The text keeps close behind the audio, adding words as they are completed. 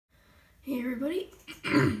Hey everybody,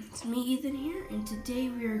 it's me Ethan here, and today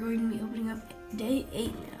we are going to be opening up day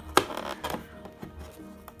 8 now.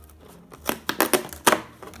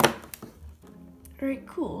 Alright,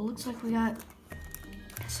 cool. Looks like we got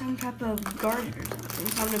some type of garden or something.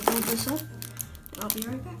 Time to build this up, and I'll be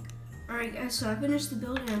right back. Alright guys, so I finished the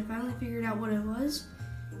build and I finally figured out what it was.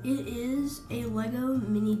 It is a Lego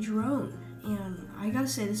mini drone, and I gotta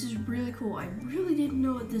say, this is really cool. I really didn't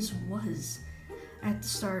know what this was at the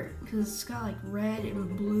start, because it's got like red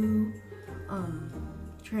and blue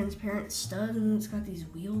transparent studs, and it's got these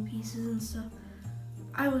wheel pieces and stuff.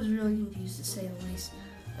 I was really confused, to say the least,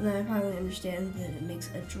 and then I finally understand that it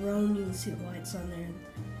makes a drone. You can see the lights on there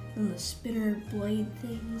and the spinner blade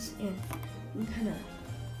things, and you can kind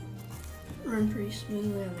of run pretty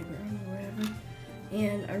smoothly on the ground or whatever.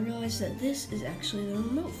 And I realized that this is actually the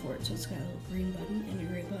remote for it, so it's got a little green button and a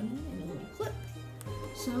gray button and a little clip.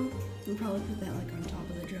 So you can probably put that like on top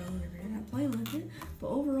of the drone whenever you're not playing with it. But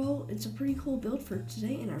overall, it's a pretty cool build for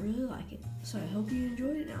today, and I really like it. So I hope you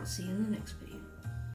enjoyed it, and I'll see you in the next video.